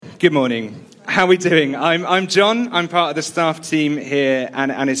Good morning. How are we doing? I'm John. I'm part of the staff team here,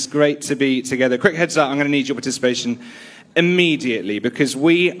 and it's great to be together. Quick heads up, I'm going to need your participation immediately because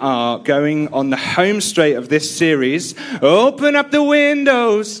we are going on the home straight of this series. Open up the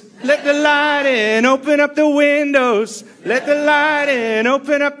windows, let the light in. Open up the windows, let the light in.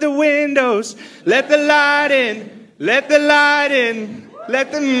 Open up the windows, let the light in. Let the light in.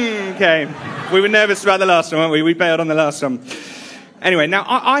 Let them... Okay. We were nervous about the last one, weren't we? We bailed on the last one. Anyway, now,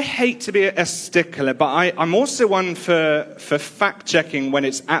 I hate to be a stickler, but I'm also one for fact-checking when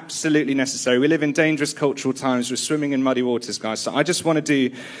it's absolutely necessary. We live in dangerous cultural times. We're swimming in muddy waters, guys. So I just want to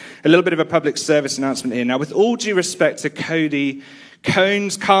do a little bit of a public service announcement here. Now, with all due respect to Cody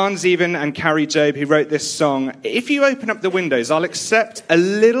Carnes even, and Carrie Job, who wrote this song, if you open up the windows, I'll accept a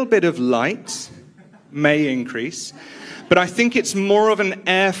little bit of light, may increase, but I think it's more of an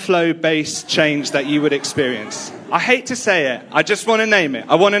airflow-based change that you would experience. I hate to say it. I just want to name it.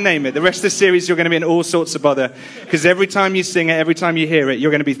 I want to name it. The rest of the series, you're going to be in all sorts of bother, because every time you sing it, every time you hear it, you're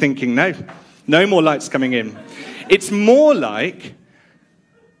going to be thinking, no more lights coming in. It's more like,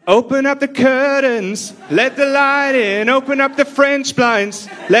 open up the curtains, let the light in. Open up the French blinds,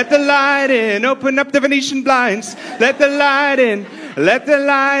 let the light in. Open up the Venetian blinds, let the light in. Let the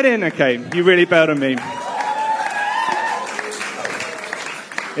light in. Okay, you really bailed on me.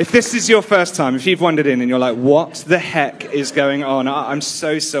 If this is your first time, if you've wandered in and you're like, what the heck is going on? I'm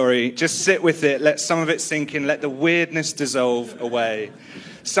so sorry. Just sit with it. Let some of it sink in. Let the weirdness dissolve away.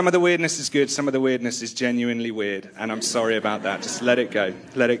 Some of the weirdness is good. Some of the weirdness is genuinely weird. And I'm sorry about that. Just let it go.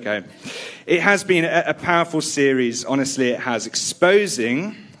 Let it go. It has been a powerful series. Honestly, it has.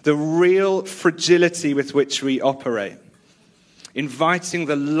 Exposing the real fragility with which we operate. Inviting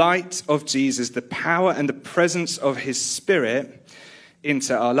the light of Jesus, the power and the presence of his Spirit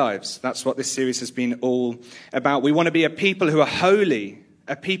into our lives. That's what this series has been all about. We want to be a people who are holy,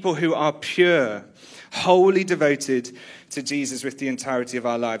 a people who are pure, wholly devoted to Jesus with the entirety of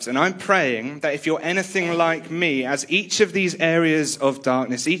our lives. And I'm praying that if you're anything like me, as each of these areas of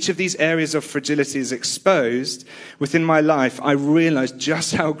darkness, each of these areas of fragility is exposed within my life, I realize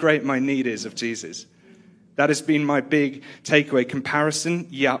just how great my need is of Jesus. That has been my big takeaway. Comparison,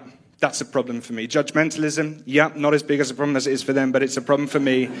 yep. That's a problem for me. Judgmentalism, not as big as a problem as it is for them, but it's a problem for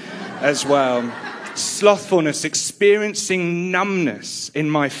me as well. Slothfulness, experiencing numbness in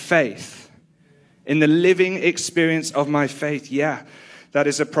my faith, in the living experience of my faith, that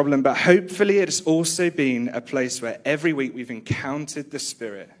is a problem. But hopefully it has also been a place where every week we've encountered the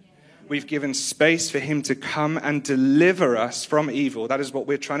Spirit. We've given space for him to come and deliver us from evil. That is what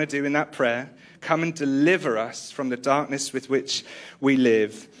we're trying to do in that prayer. Come and deliver us from the darkness with which we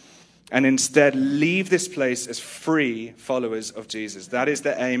live. And instead leave this place as free followers of Jesus. That is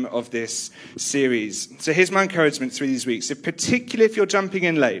the aim of this series. So here's my encouragement through these weeks. Particularly if you're jumping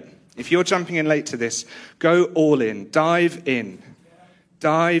in late. If you're jumping in late to this, go all in. Dive in.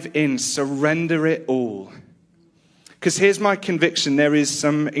 Dive in. Surrender it all. Because here's my conviction. There is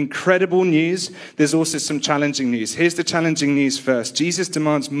some incredible news. There's also some challenging news. Here's the challenging news first. Jesus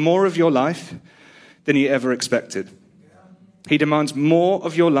demands more of your life than you ever expected. He demands more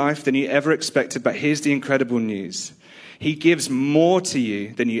of your life than you ever expected, but here's the incredible news. He gives more to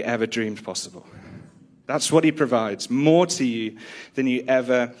you than you ever dreamed possible. That's what he provides, more to you than you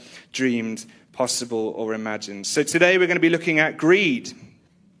ever dreamed possible or imagined. So today we're going to be looking at greed,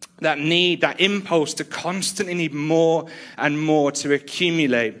 that need, that impulse to constantly need more and more to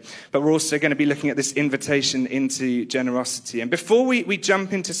accumulate. But we're also going to be looking at this invitation into generosity. And before we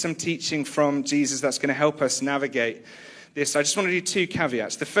jump into some teaching from Jesus that's going to help us navigate this, I just want to do two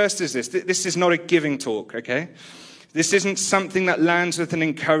caveats. The first is this. This is not a giving talk, okay? This isn't something that lands with an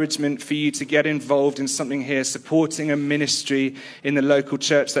encouragement for you to get involved in something here, supporting a ministry in the local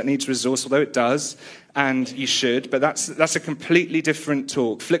church that needs resource, although it does, and you should. But that's a completely different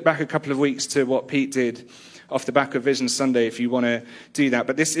talk. Flick back a couple of weeks to what Pete did off the back of Vision Sunday if you want to do that.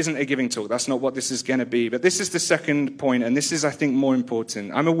 But this isn't a giving talk. That's not what this is going to be. But this is the second point, and this is, I think, more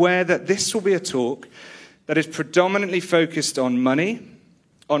important. I'm aware that this will be a talk that is predominantly focused on money,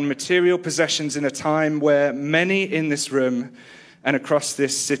 on material possessions in a time where many in this room and across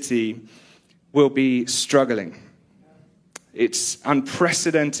this city will be struggling. It's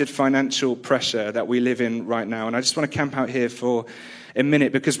unprecedented financial pressure that we live in right now. And I just want to camp out here for a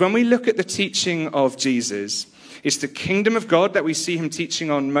minute, because when we look at the teaching of Jesus, it's the kingdom of God that we see him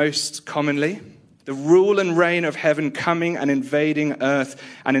teaching on most commonly. The rule and reign of heaven coming and invading earth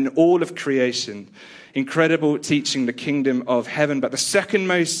and in all of creation. Incredible teaching, the kingdom of heaven. But the second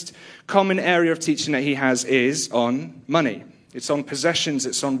most common area of teaching that he has is on money. It's on possessions.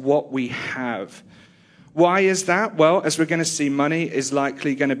 It's on what we have. Why is that? Well, as we're going to see, money is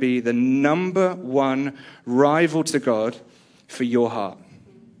likely going to be the number one rival to God for your heart.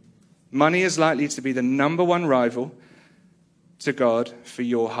 Money is likely to be the number one rival to God for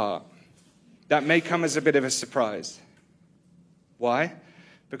your heart. That may come as a bit of a surprise. Why?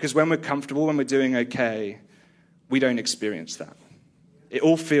 Because when we're comfortable, when we're doing okay, we don't experience that. It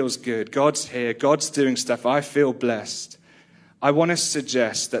all feels good. God's here. God's doing stuff. I feel blessed. I want to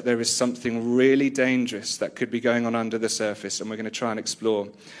suggest that there is something really dangerous that could be going on under the surface, and we're going to try and explore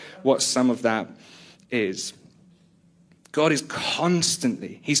what some of that is. God is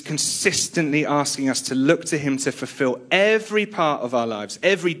He's consistently asking us to look to him to fulfill every part of our lives,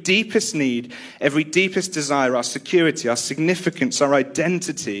 every deepest need, every deepest desire, our security, our significance, our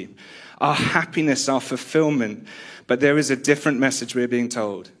identity, our happiness, our fulfillment. But there is a different message we're being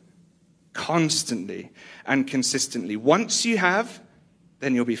told constantly and consistently. Once you have,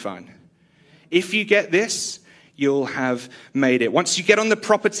 then you'll be fine. If you get this, you'll have made it. Once you get on the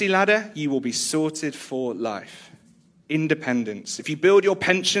property ladder, you will be sorted for life. Independence. If you build your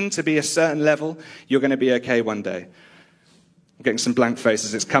pension to be a certain level, you're going to be okay one day. I'm getting some blank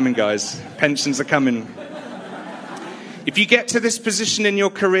faces. It's coming, guys. Pensions are coming. If you get to this position in your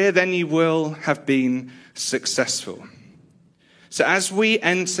career, then you will have been successful. So as we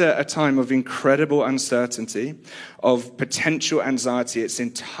enter a time of incredible uncertainty, of potential anxiety, it's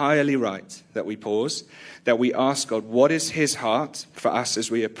entirely right that we pause, that we ask God, what is his heart for us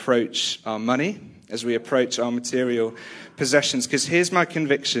as we approach our money, as we approach our material possessions? Because here's my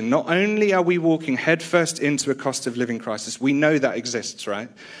conviction. Not only are we walking headfirst into a cost of living crisis, we know that exists, right?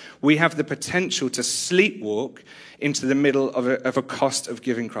 We have the potential to sleepwalk into the middle of a cost of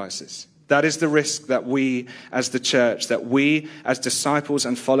giving crisis. That is the risk that we as the church, that we as disciples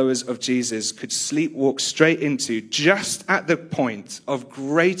and followers of Jesus could sleepwalk straight into just at the point of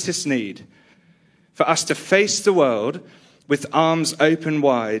greatest need for us to face the world with arms open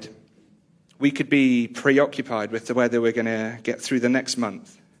wide. We could be preoccupied with whether we're going to get through the next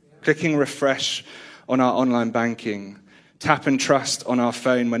month, clicking refresh on our online banking, tap and trust on our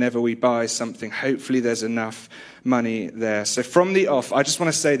phone whenever we buy something. Hopefully there's enough money there. So from the off, I just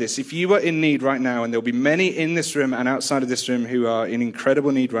want to say this. If you are in need right now, and there'll be many in this room and outside of this room who are in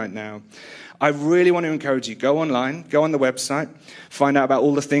incredible need right now, I really want to encourage you, go online, go on the website, find out about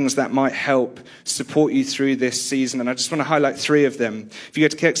all the things that might help support you through this season. And I just want to highlight 3 of them. If you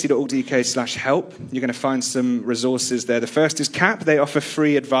go to kxc.org.uk/help, you're going to find some resources there. The first is CAP. They offer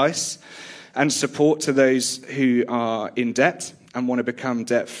free advice and support to those who are in debt and want to become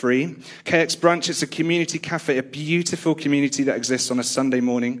debt-free. KX Brunch, it's a community cafe, a beautiful community that exists on a Sunday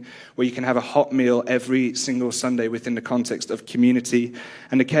morning where you can have a hot meal every single Sunday within the context of community.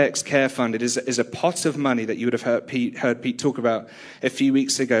 And the KX Care Fund, it is a pot of money that you would have heard Pete talk about a few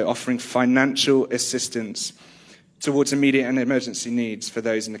weeks ago, offering financial assistance towards immediate and emergency needs for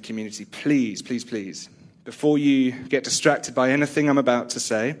those in the community. Please, please, please, before you get distracted by anything I'm about to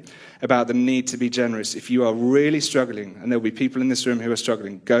say about the need to be generous, if you are really struggling, and there'll be people in this room who are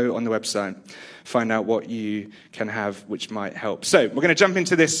struggling, go on the website, find out what you can have which might help. So we're going to jump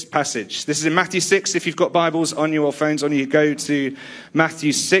into this passage. This is in Matthew 6. If you've got Bibles on you or phones on you, go to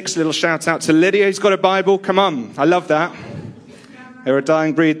Matthew 6. A little shout out to Lydia, who's got a Bible. Come on, I love that. They're a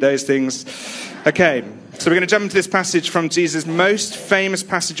dying breed, those things. Okay. So we're going to jump into this passage from Jesus' most famous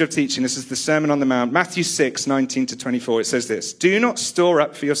passage of teaching. This is the Sermon on the Mount, Matthew 6, 19 to 24. It says this: "Do not store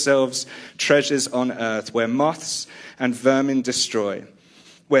up for yourselves treasures on earth, where moths and vermin destroy,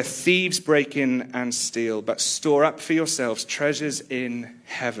 where thieves break in and steal, but store up for yourselves treasures in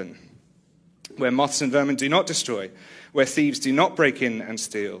heaven, where moths and vermin do not destroy, where thieves do not break in and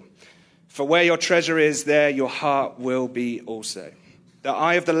steal. For where your treasure is, there your heart will be also. The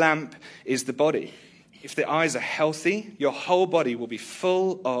eye of the lamp is the body. If the eyes are healthy, your whole body will be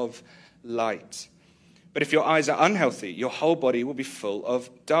full of light. But if your eyes are unhealthy, your whole body will be full of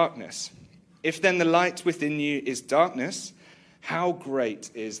darkness. If then the light within you is darkness, how great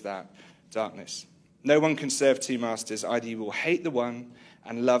is that darkness? No one can serve 2 masters. Either you will hate the one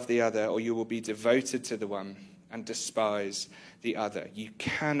and love the other, or you will be devoted to the one and despise the other. You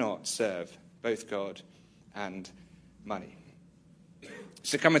cannot serve both God and money."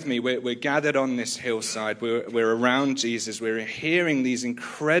 So come with me. We're gathered on this hillside. We're around Jesus. We're hearing these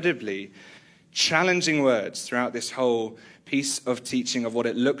incredibly challenging words throughout this whole piece of teaching of what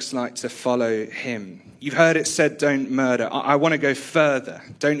it looks like to follow him. You've heard it said, don't murder. I want to go further.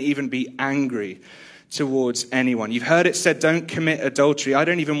 Don't even be angry towards anyone. You've heard it said, don't commit adultery. I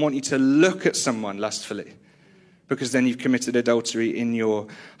don't even want you to look at someone lustfully, because then you've committed adultery in your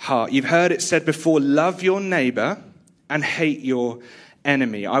heart. You've heard it said before, love your neighbor and hate your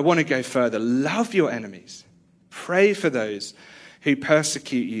enemy. I want to go further. Love your enemies. Pray for those who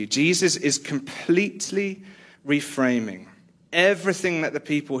persecute you. Jesus is completely reframing everything that the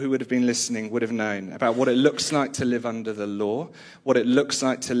people who would have been listening would have known about what it looks like to live under the law, what it looks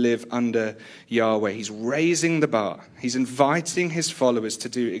like to live under Yahweh. He's raising the bar. He's inviting his followers to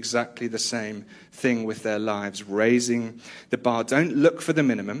do exactly the same thing with their lives, raising the bar. Don't look for the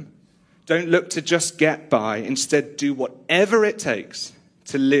minimum. Don't look to just get by. Instead, do whatever it takes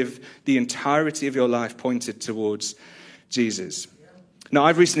to live the entirety of your life pointed towards Jesus. Now,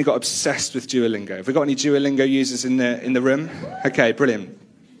 I've recently got obsessed with Duolingo. Have we got any Duolingo users in the room? Okay, brilliant.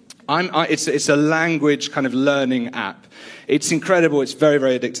 It's a language kind of learning app. It's incredible. It's very,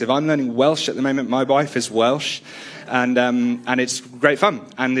 very addictive. I'm learning Welsh at the moment. My wife is Welsh, and it's great fun.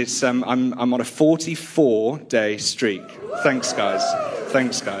 And it's I'm on a 44-day streak. Thanks,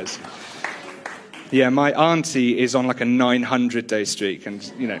 guys. Yeah, my auntie is on like a 900-day streak,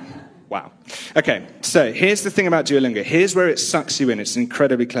 and wow. Okay, so here's the thing about Duolingo. Here's where it sucks you in. It's an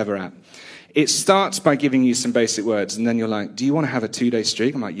incredibly clever app. It starts by giving you some basic words, and then you're like, do you want to have a 2-day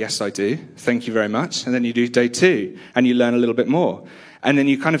streak? I'm like, yes, I do. Thank you very much. And then you do day 2, and you learn a little bit more. And then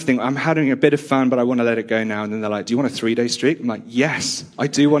you kind of think, I'm having a bit of fun, but I want to let it go now. And then they're like, do you want a 3-day streak? I'm like, yes, I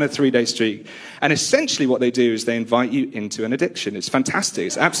do want a 3-day streak. And essentially what they do is they invite you into an addiction. It's fantastic.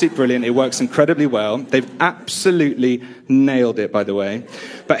 It's absolutely brilliant. It works incredibly well. They've absolutely nailed it, by the way.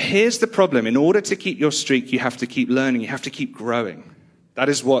 But here's the problem. In order to keep your streak, you have to keep learning. You have to keep growing. That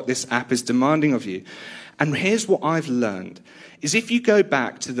is what this app is demanding of you. And here's what I've learned, is if you go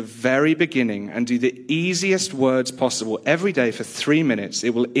back to the very beginning and do the easiest words possible every day for 3 minutes,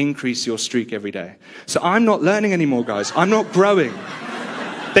 it will increase your streak every day. So I'm not learning anymore, guys. I'm not growing.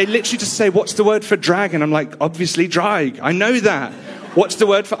 They literally just say, what's the word for dragon? I'm like, obviously drag. I know that. What's the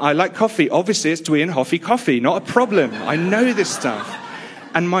word for I like coffee? Obviously it's Dwayne Hoffy coffee. Not a problem. I know this stuff.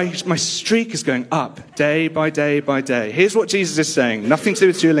 And my streak is going up day by day by day. Here's what Jesus is saying. Nothing to do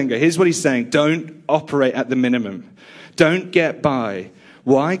with Duolingo. Here's what he's saying. Don't operate at the minimum. Don't get by.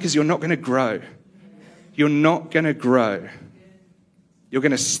 Why? Because you're not going to grow. You're not going to grow. You're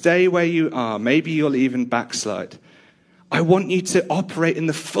going to stay where you are. Maybe you'll even backslide. I want you to operate in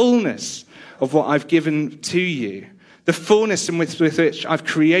the fullness of what I've given to you. The fullness in with which I've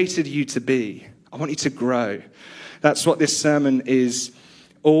created you to be. I want you to grow. That's what this sermon is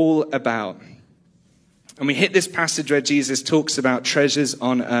all about. And we hit this passage where Jesus talks about treasures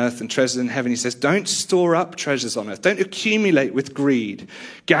on earth and treasures in heaven. He says, don't store up treasures on earth. Don't accumulate with greed,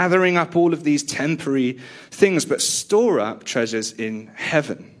 gathering up all of these temporary things, but store up treasures in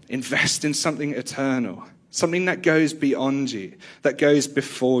heaven. Invest in something eternal, something that goes beyond you, that goes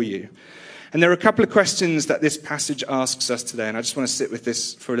before you. And there are a couple of questions that this passage asks us today, and I just want to sit with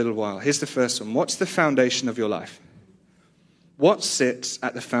this for a little while. Here's the first one. What's the foundation of your life? What sits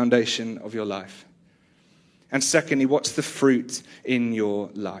at the foundation of your life? And secondly, what's the fruit in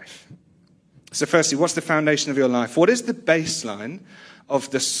your life? So firstly, what's the foundation of your life? What is the baseline of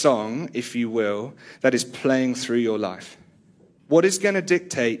the song, if you will, that is playing through your life? What is going to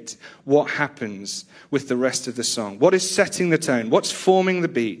dictate what happens with the rest of the song? What is setting the tone? What's forming the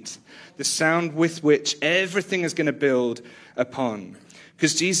beat? The sound with which everything is going to build upon.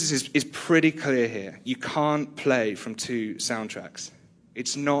 Because Jesus is pretty clear here. You can't play from 2 soundtracks.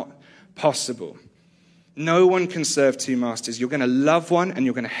 It's not possible. No one can serve 2 masters. You're going to love one and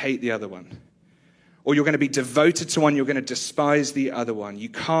you're going to hate the other one. Or you're going to be devoted to one, you're going to despise the other one. You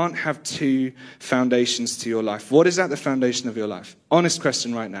can't have 2 foundations to your life. What is at the foundation of your life? Honest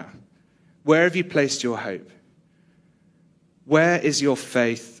question right now. Where have you placed your hope? Where is your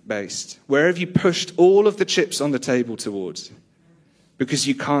faith based? Where have you pushed all of the chips on the table towards? Because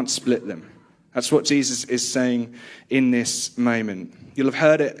you can't split them. That's what Jesus is saying in this moment. You'll have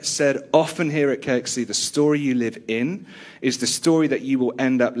heard it said often here at KXC, the story you live in is the story that you will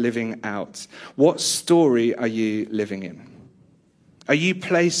end up living out. What story are you living in? Are you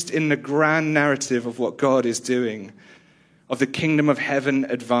placed in the grand narrative of what God is doing, of the kingdom of heaven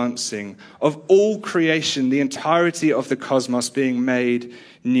advancing, of all creation, the entirety of the cosmos being made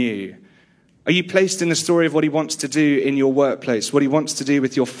new? Are you placed in the story of what he wants to do in your workplace, what he wants to do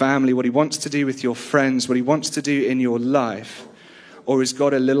with your family, what he wants to do with your friends, what he wants to do in your life? Or has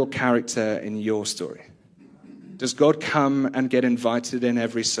God a little character in your story? Does God come and get invited in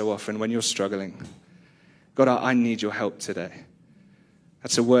every so often when you're struggling? God, I need your help today.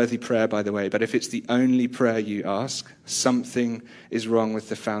 That's a worthy prayer, by the way, but if it's the only prayer you ask, something is wrong with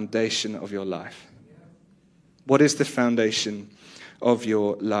the foundation of your life. What is the foundation of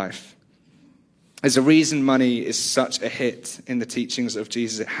your life? There's a reason money is such a hit in the teachings of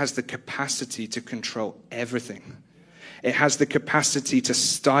Jesus. It has the capacity to control everything. It has the capacity to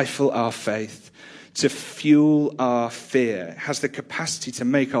stifle our faith, to fuel our fear. It has the capacity to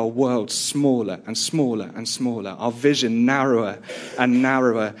make our world smaller and smaller and smaller, our vision narrower and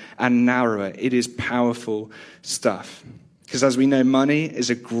narrower and narrower. It is powerful stuff. Because as we know, money is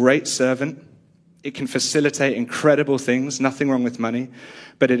a great servant. It can facilitate incredible things, nothing wrong with money,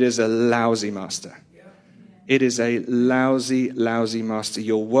 but it is a lousy master. It is a lousy, lousy master.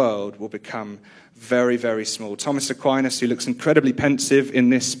 Your world will become very, very small. Thomas Aquinas, who looks incredibly pensive in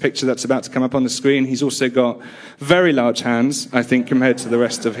this picture that's about to come up on the screen, he's also got very large hands, I think, compared to the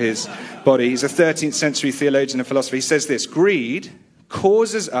rest of his body. He's a 13th century theologian and philosopher. He says this: greed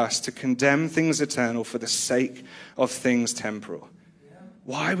causes us to condemn things eternal for the sake of things temporal.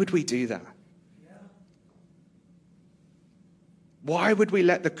 Why would we do that? Why would we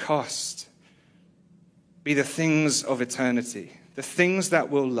let the cost be the things of eternity, the things that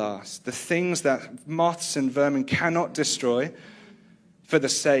will last, the things that moths and vermin cannot destroy for the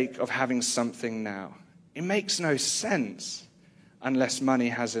sake of having something now? It makes no sense unless money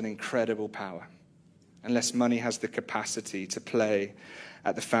has an incredible power, unless money has the capacity to play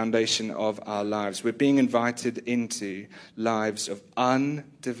at the foundation of our lives. We're being invited into lives of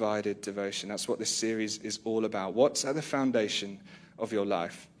undivided devotion. That's what this series is all about. What's at the foundation of your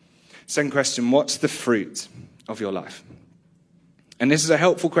life? Second question, what's the fruit of your life? And this is a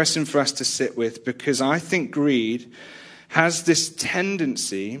helpful question for us to sit with, because I think greed has this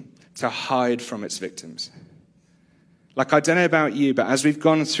tendency to hide from its victims. Like, I don't know about you, but as we've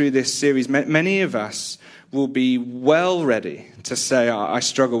gone through this series, many of us will be well ready to say, I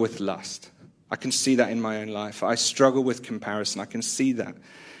struggle with lust. I can see that in my own life. I struggle with comparison. I can see that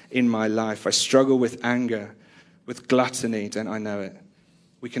in my life. I struggle with anger, with gluttony. Don't I know it?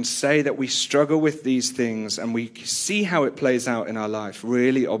 We can say that we struggle with these things, and we see how it plays out in our life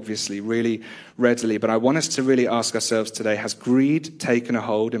really obviously, really readily. But I want us to really ask ourselves today, has greed taken a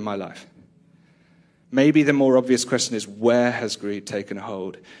hold in my life? Maybe the more obvious question is, where has greed taken a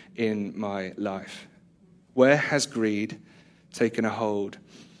hold in my life? Where has greed taken a hold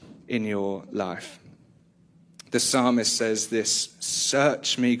in your life? The psalmist says this: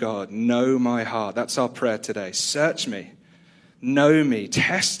 search me, God, know my heart. That's our prayer today. Search me, know me,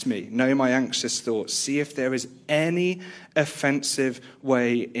 test me, know my anxious thoughts. See if there is any offensive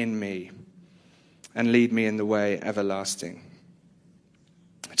way in me, and lead me in the way everlasting.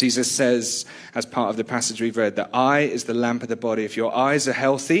 Jesus says, as part of the passage we've read, the eye is the lamp of the body. If your eyes are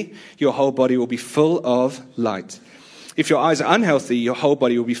healthy, your whole body will be full of light. If your eyes are unhealthy, your whole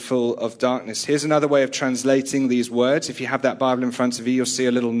body will be full of darkness. Here's another way of translating these words. If you have that Bible in front of you, you'll see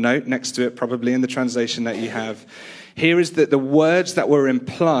a little note next to it, probably in the translation that you have. Here is that the words that were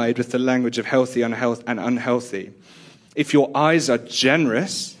implied with the language of healthy and unhealthy. If your eyes are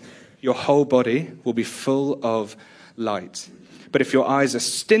generous, your whole body will be full of light. But if your eyes are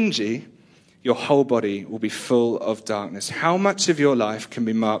stingy, your whole body will be full of darkness. How much of your life can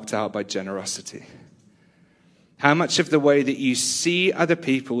be marked out by generosity? How much of the way that you see other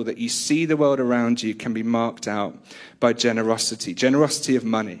people, that you see the world around you, can be marked out by generosity? Generosity of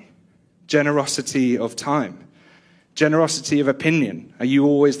money, generosity of time, generosity of opinion. Are you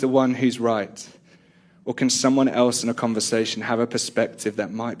always the one who's right? Or can someone else in a conversation have a perspective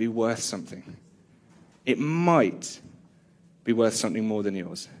that might be worth something? It might be worth something more than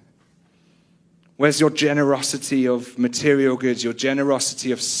yours. Where's your generosity of material goods, your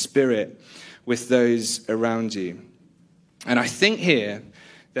generosity of spirit with those around you? And I think here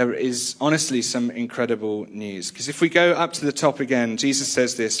there is honestly some incredible news. Because if we go up to the top again, Jesus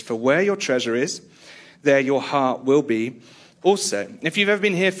says this: for where your treasure is, there your heart will be also. If you've ever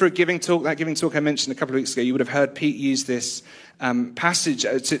been here for a giving talk, that giving talk I mentioned a couple of weeks ago, you would have heard Pete use this passage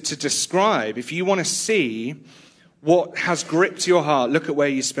to describe, if you want to see what has gripped your heart, look at where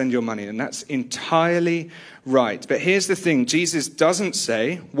you spend your money. And that's entirely right. But here's the thing. Jesus doesn't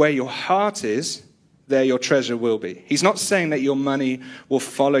say where your heart is, there your treasure will be. He's not saying that your money will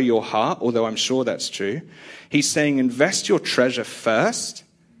follow your heart, although I'm sure that's true. He's saying invest your treasure first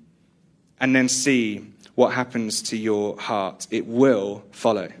and then see what happens to your heart. It will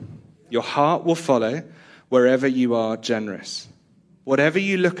follow. Your heart will follow wherever you are generous. Whatever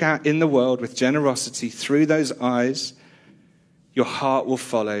you look at in the world with generosity through those eyes, your heart will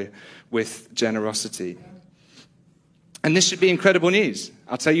follow with generosity. And this should be incredible news.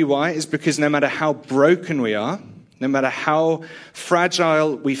 I'll tell you why. It's because no matter how broken we are, no matter how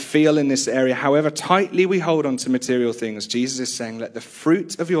fragile we feel in this area, however tightly we hold on to material things, Jesus is saying, let the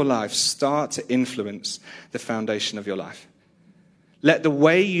fruit of your life start to influence the foundation of your life. Let the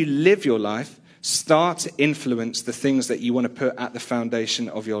way you live your life start to influence the things that you want to put at the foundation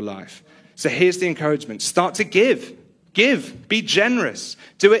of your life. So here's the encouragement. Start to give. Give. Be generous.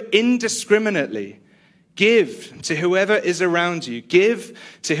 Do it indiscriminately. Give to whoever is around you. Give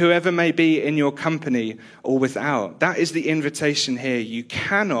to whoever may be in your company or without. That is the invitation here. You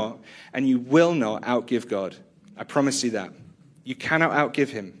cannot and you will not outgive God. I promise you that. You cannot outgive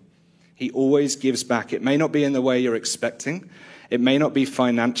him. He always gives back. It may not be in the way you're expecting. It may not be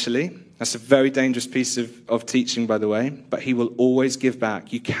financially. That's a very dangerous piece of teaching, by the way. But he will always give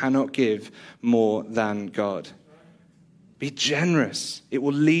back. You cannot give more than God. Be generous. It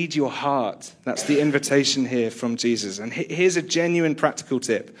will lead your heart. That's the invitation here from Jesus. And here's a genuine practical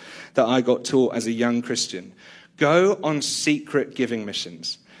tip that I got taught as a young Christian. Go on secret giving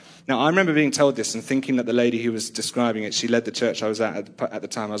missions. Now, I remember being told this and thinking that the lady who was describing it, she led the church I was at the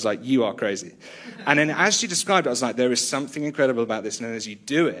time. I was like, you are crazy. And then as she described it, I was like, there is something incredible about this. And then as you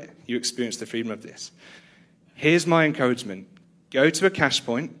do it, you experience the freedom of this. Here's my encouragement. Go to a cash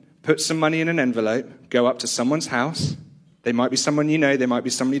point, put some money in an envelope, go up to someone's house. They might be someone you know, they might be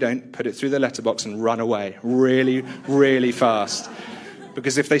someone you don't. Put it through the letterbox and run away really, really fast.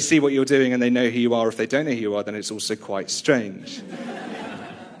 Because if they see what you're doing and they know who you are, if they don't know who you are, then it's also quite strange.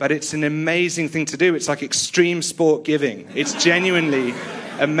 But it's an amazing thing to do. It's like extreme sport giving. It's genuinely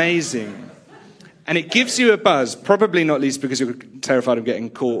amazing. And it gives you a buzz, probably not least because you're terrified of getting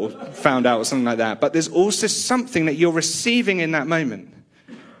caught or found out or something like that. But there's also something that you're receiving in that moment.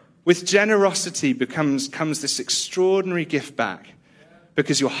 With generosity comes this extraordinary gift back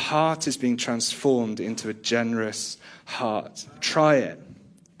because your heart is being transformed into a generous heart. Try it.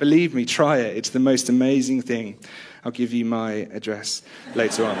 Believe me, try it. It's the most amazing thing. I'll give you my address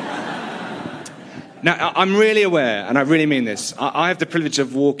later on. Now, I'm really aware, and I really mean this. I have the privilege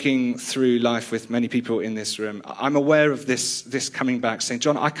of walking through life with many people in this room. I'm aware of this coming back, saying,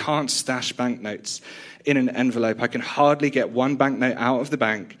 John, I can't stash banknotes in an envelope. I can hardly get one banknote out of the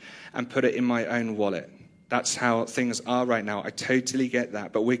bank and put it in my own wallet. That's how things are right now. I totally get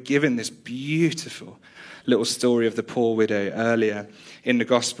that. But we're given this beautiful little story of the poor widow earlier in the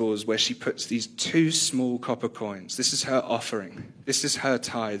Gospels where she puts these 2 small copper coins. This is her offering. This is her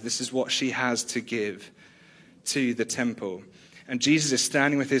tithe. This is what she has to give to the temple. And Jesus is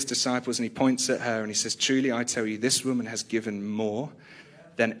standing with his disciples and he points at her and he says, truly, I tell you, this woman has given more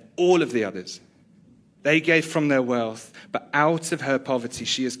than all of the others. They gave from their wealth, but out of her poverty,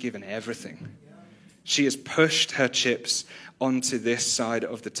 she has given everything. She has pushed her chips onto this side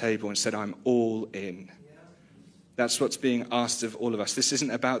of the table and said, I'm all in. That's what's being asked of all of us. This isn't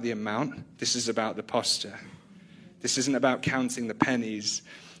about the amount. This is about the posture. This isn't about counting the pennies.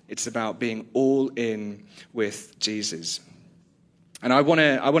 It's about being all in with Jesus. And I want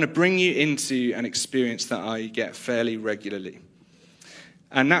to bring you into an experience that I get fairly regularly.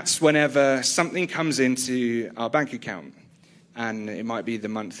 And that's whenever something comes into our bank account. And it might be the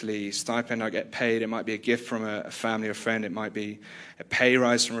monthly stipend I get paid. It might be a gift from a family or friend. It might be a pay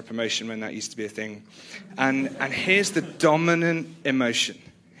rise from a promotion when that used to be a thing. And here's the dominant emotion.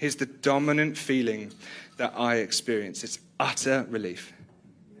 Here's the dominant feeling that I experience. It's utter relief.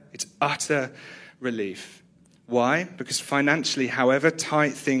 It's utter relief. Why? Because financially, however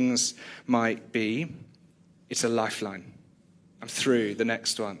tight things might be, it's a lifeline. I'm through the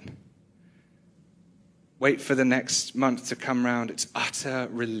next one. Wait for the next month to come round. It's utter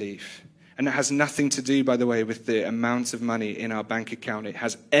relief. And it has nothing to do, by the way, with the amount of money in our bank account. It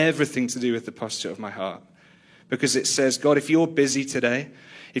has everything to do with the posture of my heart. Because it says, God, if you're busy today,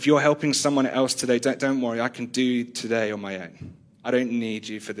 if you're helping someone else today, don't worry, I can do today on my own. I don't need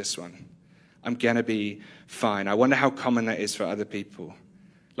you for this one. I'm going to be fine. I wonder how common that is for other people.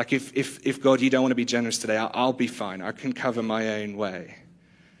 Like if God, you don't want to be generous today, I'll be fine. I can cover my own way.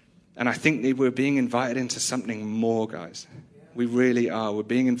 And I think that we're being invited into something more, guys. We really are. We're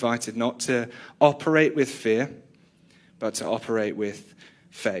being invited not to operate with fear, but to operate with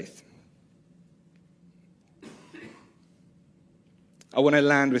faith. I want to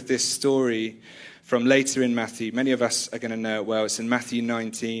land with this story from later in Matthew. Many of us are going to know it well. It's in Matthew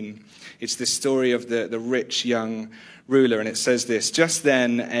 19. It's the story of the rich young ruler. And it says this, just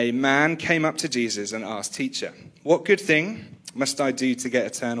then a man came up to Jesus and asked, Teacher, what good thing must I do to get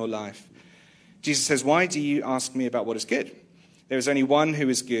eternal life? Jesus says, why do you ask me about what is good? There is only one who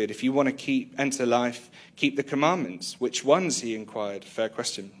is good. If you want to enter life, keep the commandments. Which ones? He inquired. Fair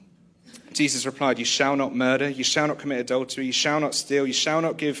question. Jesus replied, you shall not murder, you shall not commit adultery, you shall not steal, you shall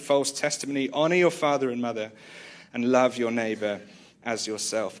not give false testimony, honor your father and mother, and love your neighbor as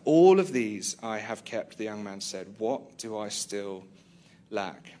yourself. All of these I have kept, the young man said. What do I still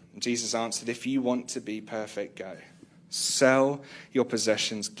lack? And Jesus answered, if you want to be perfect, go. Sell your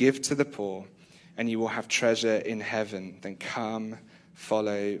possessions, give to the poor, and you will have treasure in heaven. Then come,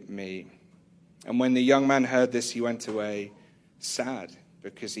 follow me. And when the young man heard this, he went away sad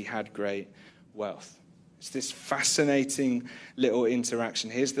because he had great wealth. It's this fascinating little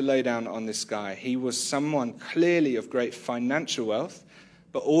interaction. Here's the lowdown on this guy. He was someone clearly of great financial wealth,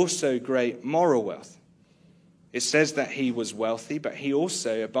 but also great moral wealth. It says that he was wealthy, but he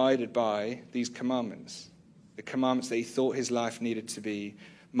also abided by these commandments, the commandments that he thought his life needed to be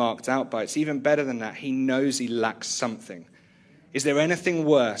marked out by. It's even better than that. He knows he lacks something. Is there anything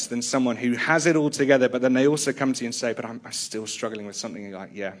worse than someone who has it all together, but then they also come to you and say, but I'm still struggling with something? You're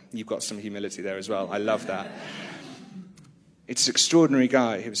like, yeah, you've got some humility there as well. I love that. It's an extraordinary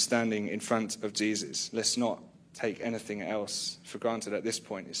guy who was standing in front of Jesus. Let's not take anything else for granted at this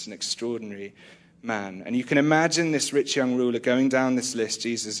point. It's an extraordinary man. And you can imagine this rich young ruler going down this list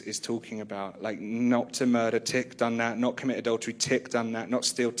Jesus is talking about, like not to murder, tick, done that, not commit adultery, tick, done that, not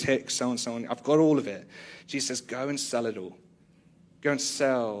steal, tick, so on. I've got all of it. Jesus says, go and sell it all. Go and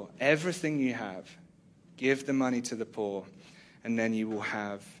sell everything you have. Give the money to the poor, and then you will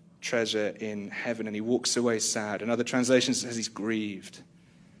have treasure in heaven. And he walks away sad. Another translation says he's grieved.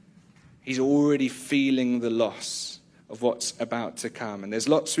 He's already feeling the loss of what's about to come. And there's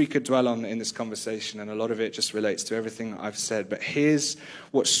lots we could dwell on in this conversation, and a lot of it just relates to everything I've said. But here's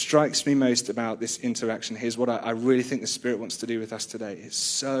what strikes me most about this interaction. Here's what I really think the Spirit wants to do with us today. It's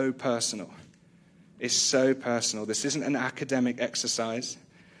so personal. It's so personal. This isn't an academic exercise.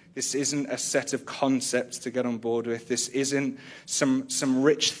 This isn't a set of concepts to get on board with. This isn't some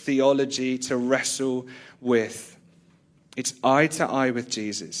rich theology to wrestle with. It's eye to eye with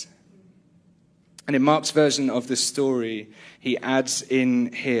Jesus. And in Mark's version of the story, he adds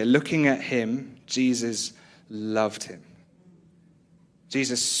in here, looking at him, Jesus loved him.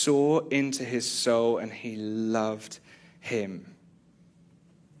 Jesus saw into his soul and he loved him.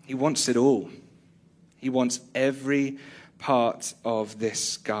 He wants it all. He wants every part of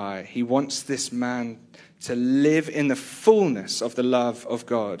this guy. He wants this man to live in the fullness of the love of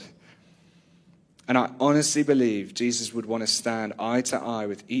God. And I honestly believe Jesus would want to stand eye to eye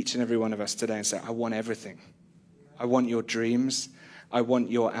with each and every one of us today and say, I want everything. I want your dreams. I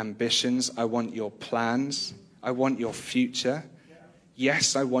want your ambitions. I want your plans. I want your future.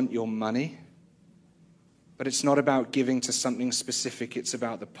 Yes, I want your money. But it's not about giving to something specific. It's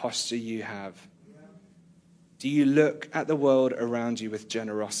about the posture you have. Do you look at the world around you with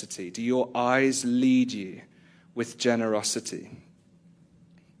generosity? Do your eyes lead you with generosity?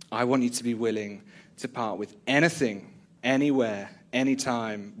 I want you to be willing to part with anything, anywhere,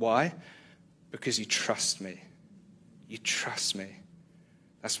 anytime. Why? Because you trust me. You trust me.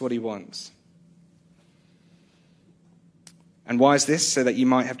 That's what he wants. And why is this? So that you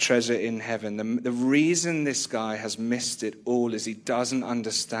might have treasure in heaven. The reason this guy has missed it all is he doesn't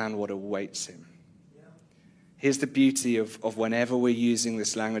understand what awaits him. Here's the beauty of whenever we're using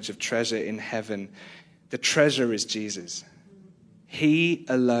this language of treasure in heaven. The treasure is Jesus. He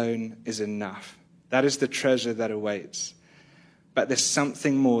alone is enough. That is the treasure that awaits. But there's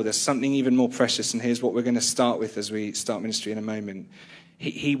something more. There's something even more precious. And here's what we're going to start with as we start ministry in a moment.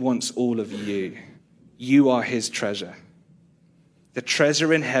 He wants all of you. You are his treasure. The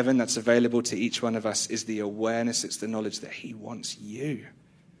treasure in heaven that's available to each one of us is the awareness, it's the knowledge that he wants you.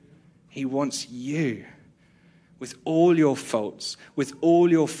 He wants you. With all your faults, with all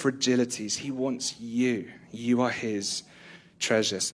your fragilities, he wants you. You are his treasures.